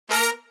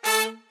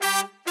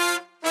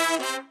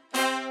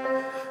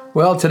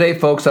Well, today,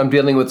 folks, I'm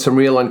dealing with some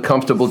real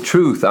uncomfortable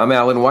truth. I'm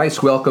Alan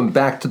Weiss. Welcome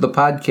back to the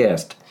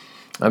podcast.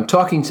 I'm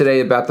talking today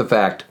about the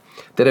fact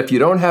that if you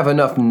don't have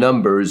enough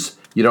numbers,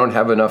 you don't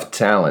have enough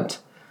talent.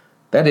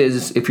 That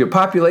is, if your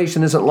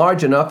population isn't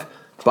large enough,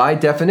 by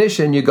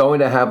definition, you're going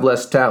to have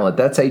less talent.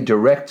 That's a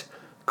direct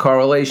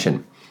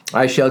correlation.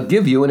 I shall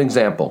give you an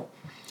example.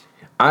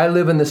 I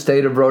live in the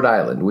state of Rhode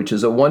Island, which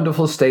is a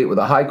wonderful state with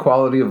a high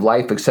quality of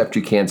life, except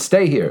you can't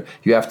stay here.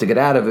 You have to get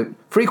out of it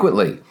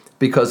frequently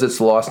because it's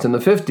lost in the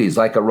 50s,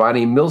 like a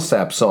Ronnie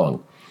Milsap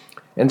song.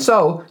 And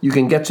so you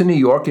can get to New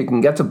York, you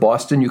can get to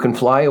Boston, you can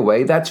fly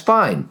away, that's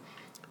fine.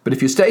 But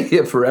if you stay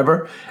here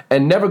forever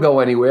and never go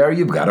anywhere,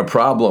 you've got a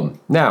problem.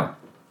 Now,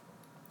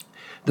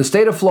 the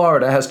state of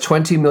Florida has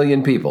 20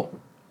 million people.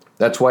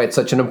 That's why it's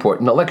such an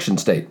important election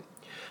state.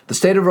 The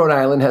state of Rhode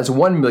Island has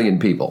 1 million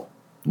people.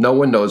 No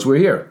one knows we're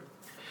here.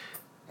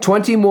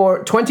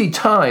 20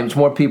 times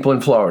more people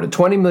in Florida,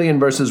 20 million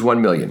versus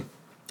 1 million.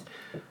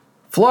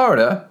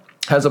 Florida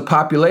has a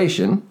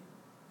population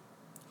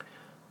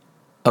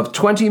of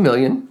 20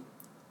 million,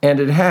 and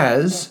it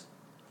has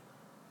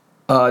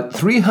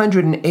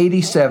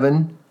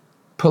 387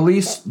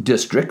 police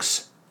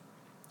districts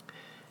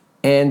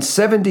and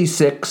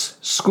 76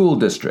 school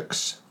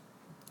districts.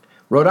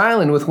 Rhode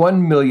Island, with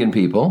 1 million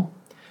people,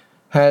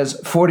 has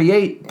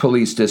 48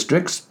 police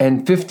districts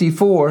and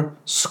 54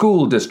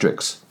 school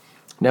districts.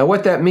 Now,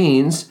 what that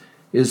means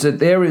is that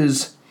there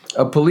is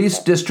a police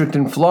district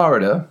in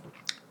Florida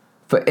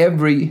for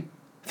every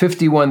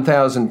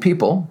 51,000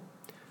 people,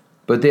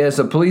 but there's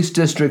a police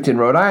district in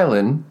Rhode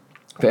Island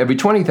for every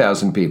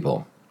 20,000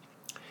 people.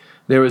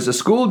 There is a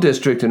school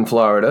district in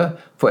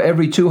Florida for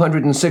every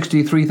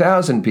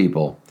 263,000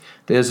 people.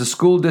 There's a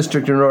school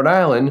district in Rhode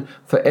Island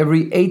for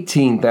every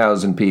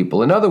 18,000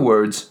 people. In other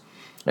words,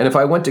 and if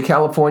I went to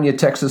California,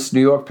 Texas,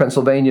 New York,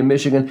 Pennsylvania,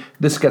 Michigan,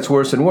 this gets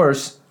worse and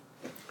worse.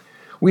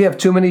 We have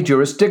too many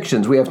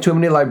jurisdictions. We have too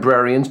many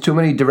librarians, too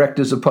many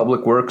directors of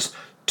public works,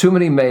 too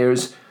many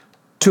mayors,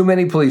 too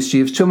many police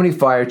chiefs, too many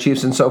fire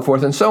chiefs, and so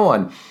forth and so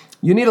on.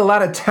 You need a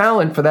lot of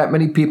talent for that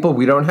many people.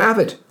 We don't have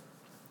it.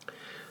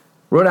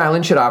 Rhode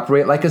Island should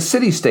operate like a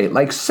city-state,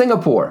 like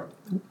Singapore.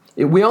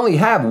 We only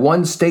have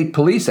one state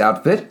police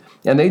outfit,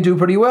 and they do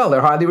pretty well.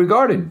 They're highly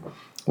regarded.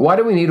 Why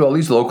do we need all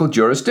these local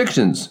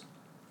jurisdictions?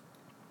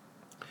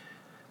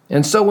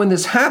 And so when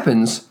this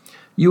happens,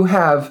 you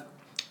have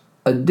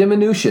a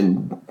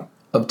diminution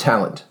of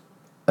talent,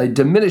 a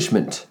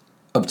diminishment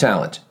of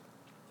talent.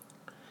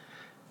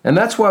 And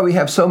that's why we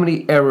have so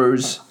many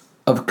errors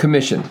of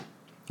commission,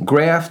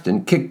 graft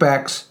and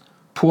kickbacks,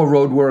 poor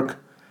road work,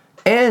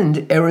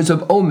 and errors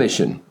of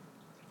omission.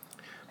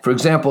 For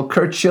example,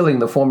 Curt Schilling,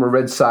 the former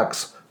Red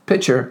Sox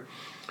pitcher,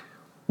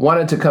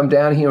 wanted to come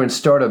down here and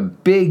start a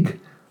big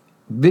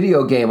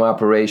video game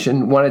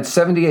operation, wanted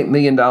 $78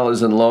 million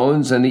in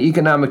loans, and the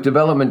Economic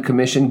Development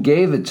Commission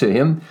gave it to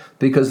him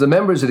because the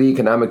members of the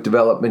Economic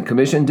Development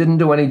Commission didn't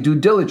do any due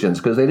diligence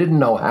because they didn't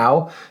know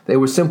how. They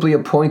were simply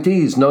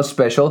appointees, no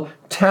special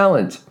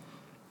talent.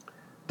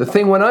 The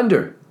thing went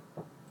under.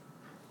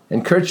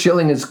 And Curt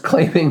Schilling is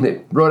claiming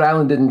that Rhode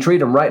Island didn't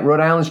treat him right, and Rhode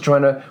Island's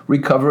trying to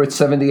recover its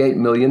 $78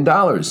 million.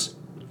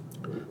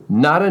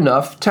 Not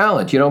enough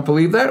talent. You don't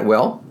believe that?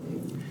 Well,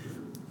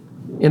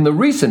 in the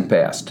recent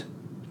past,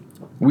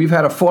 we've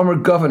had a former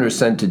governor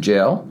sent to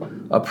jail,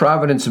 a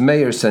Providence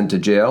mayor sent to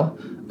jail,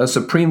 a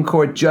Supreme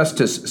Court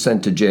justice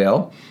sent to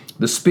jail,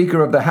 the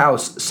Speaker of the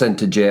House sent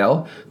to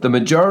jail, the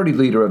Majority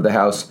Leader of the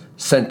House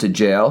sent to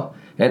jail,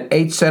 and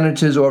 8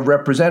 senators or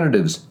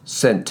representatives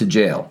sent to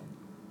jail.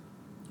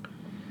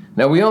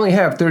 Now, we only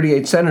have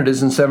 38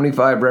 senators and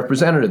 75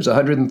 representatives,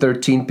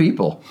 113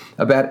 people.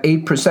 About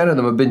 8% of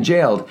them have been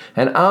jailed,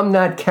 and I'm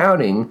not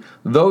counting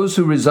those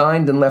who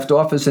resigned and left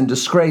office in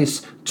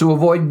disgrace to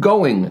avoid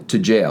going to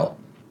jail.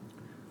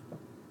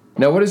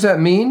 Now, what does that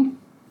mean?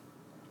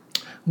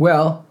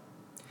 Well,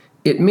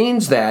 it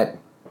means that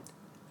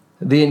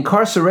the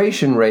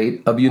incarceration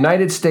rate of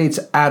United States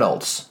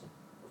adults,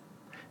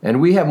 and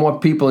we have more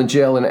people in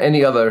jail than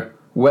any other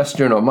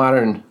Western or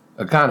modern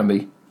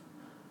economy,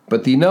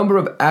 but the number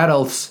of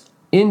adults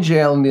in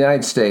jail in the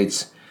United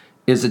States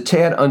is a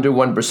tad under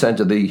 1%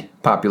 of the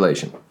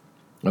population,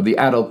 of the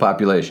adult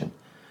population.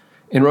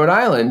 In Rhode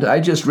Island, I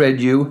just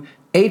read you,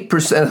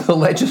 8% of the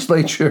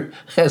legislature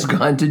has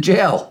gone to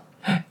jail.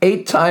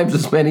 8 times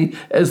as many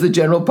as the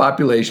general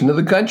population of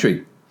the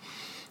country.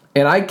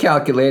 And I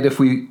calculate if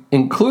we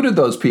included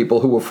those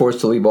people who were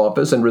forced to leave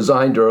office and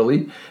resigned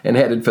early and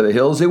headed for the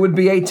hills, it would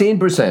be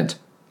 18%.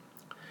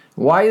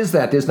 Why is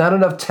that? There's not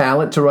enough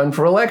talent to run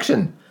for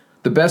election.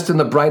 The best and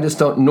the brightest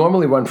don't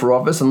normally run for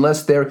office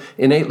unless they're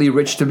innately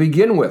rich to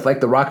begin with,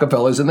 like the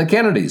Rockefellers and the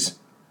Kennedys.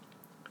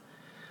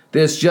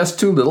 There's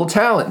just too little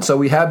talent. So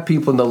we have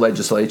people in the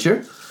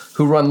legislature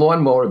who run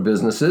lawnmower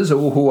businesses,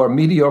 who are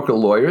mediocre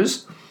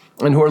lawyers,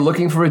 and who are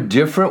looking for a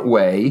different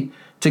way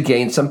to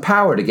gain some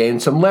power, to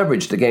gain some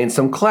leverage, to gain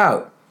some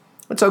clout.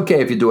 It's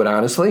okay if you do it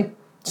honestly.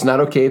 It's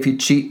not okay if you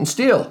cheat and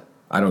steal,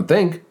 I don't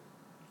think.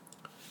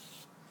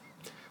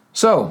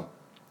 So,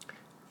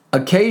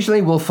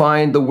 occasionally we'll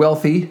find the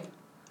wealthy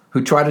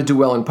who try to do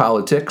well in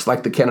politics,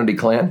 like the Kennedy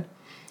clan,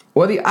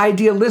 or the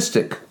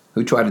idealistic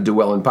who try to do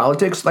well in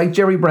politics, like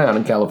Jerry Brown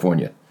in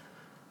California.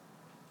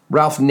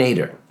 Ralph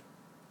Nader.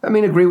 I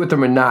mean, agree with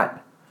them or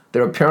not,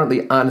 they're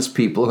apparently honest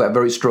people who have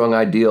very strong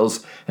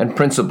ideals and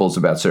principles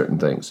about certain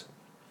things.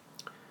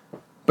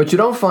 But you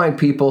don't find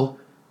people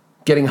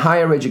getting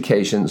higher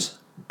educations,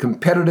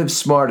 competitive,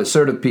 smart,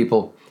 assertive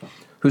people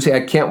who say,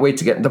 I can't wait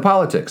to get into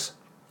politics.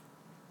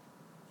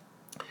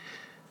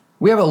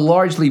 We have a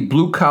largely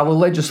blue-collar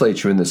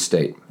legislature in this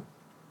state.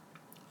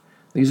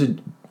 These are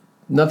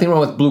nothing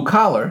wrong with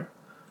blue-collar,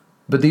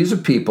 but these are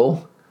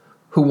people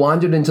who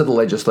wandered into the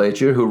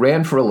legislature, who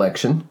ran for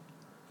election,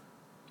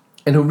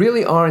 and who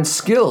really aren't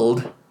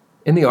skilled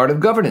in the art of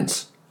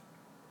governance.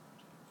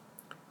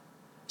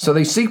 So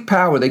they seek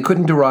power they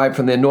couldn't derive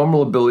from their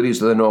normal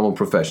abilities or their normal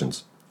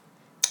professions.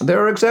 There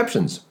are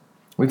exceptions.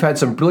 We've had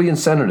some brilliant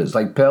senators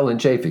like Pell and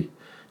Chafee.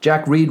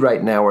 Jack Reed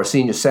right now, our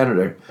senior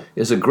senator,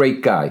 is a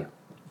great guy,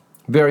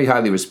 very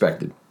highly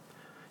respected.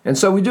 And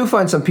so we do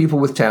find some people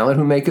with talent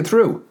who make it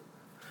through.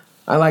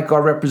 I like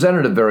our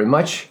representative very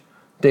much,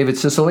 David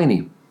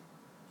Cicilline.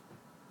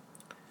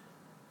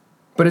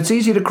 But it's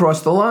easy to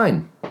cross the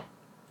line.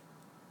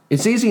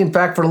 It's easy, in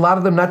fact, for a lot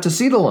of them not to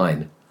see the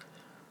line.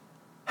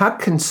 How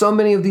can so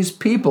many of these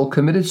people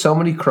committed so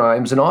many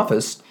crimes in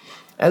office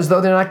as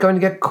though they're not going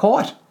to get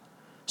caught?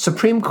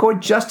 Supreme Court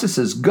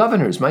justices,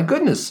 governors, my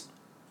goodness.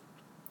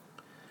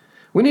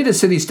 We need a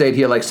city-state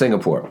here like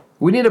Singapore.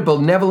 We need a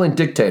benevolent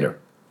dictator.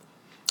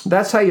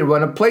 That's how you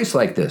run a place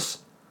like this.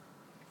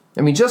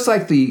 I mean, just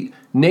like the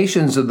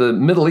nations of the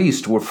Middle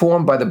East were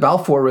formed by the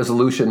Balfour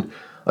Resolution,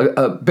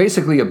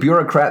 basically a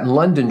bureaucrat in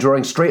London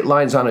drawing straight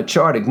lines on a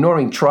chart,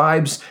 ignoring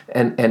tribes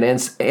and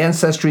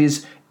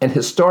ancestries and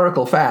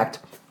historical fact,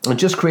 and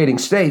just creating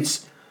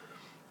states,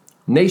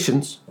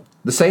 nations.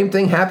 The same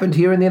thing happened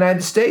here in the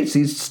United States.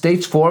 These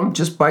states formed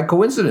just by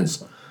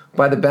coincidence,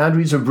 by the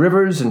boundaries of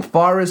rivers and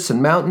forests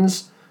and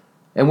mountains.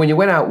 And when you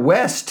went out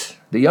west,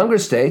 the younger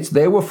states,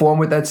 they were formed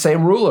with that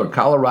same ruler,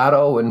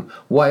 Colorado and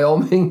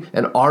Wyoming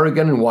and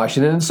Oregon and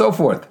Washington and so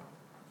forth.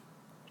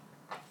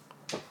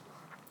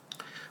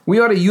 We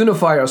ought to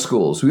unify our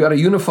schools. We ought to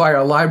unify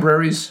our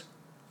libraries,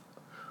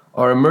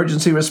 our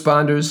emergency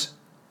responders,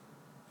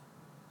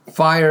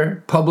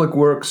 fire, public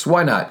works.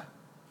 Why not?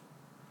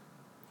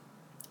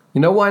 You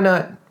know why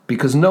not?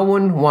 Because no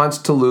one wants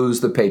to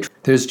lose the patriot.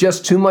 There's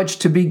just too much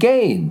to be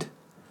gained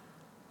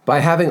by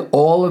having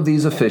all of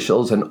these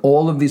officials and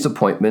all of these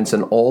appointments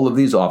and all of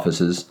these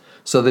offices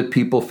so that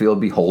people feel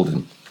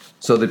beholden,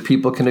 so that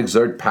people can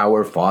exert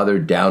power farther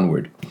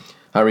downward.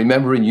 I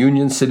remember in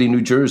Union City,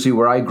 New Jersey,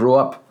 where I grew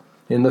up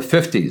in the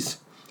 50s,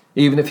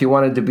 even if you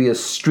wanted to be a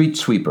street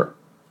sweeper,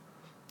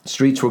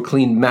 streets were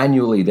cleaned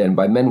manually then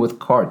by men with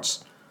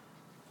carts.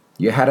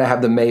 You had to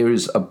have the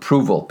mayor's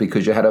approval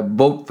because you had to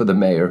vote for the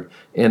mayor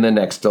in the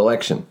next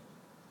election.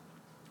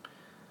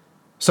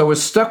 So we're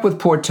stuck with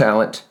poor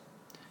talent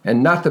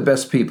and not the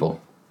best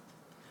people.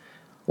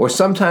 Or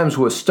sometimes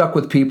we're stuck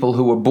with people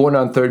who were born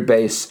on third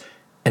base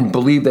and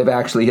believe they've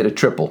actually hit a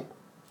triple,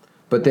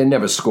 but they're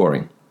never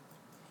scoring.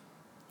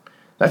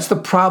 That's the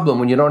problem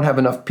when you don't have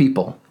enough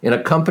people. In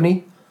a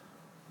company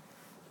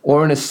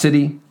or in a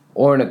city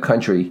or in a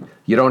country,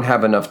 you don't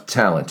have enough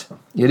talent.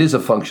 It is a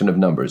function of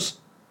numbers.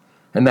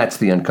 And that's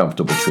the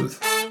uncomfortable truth.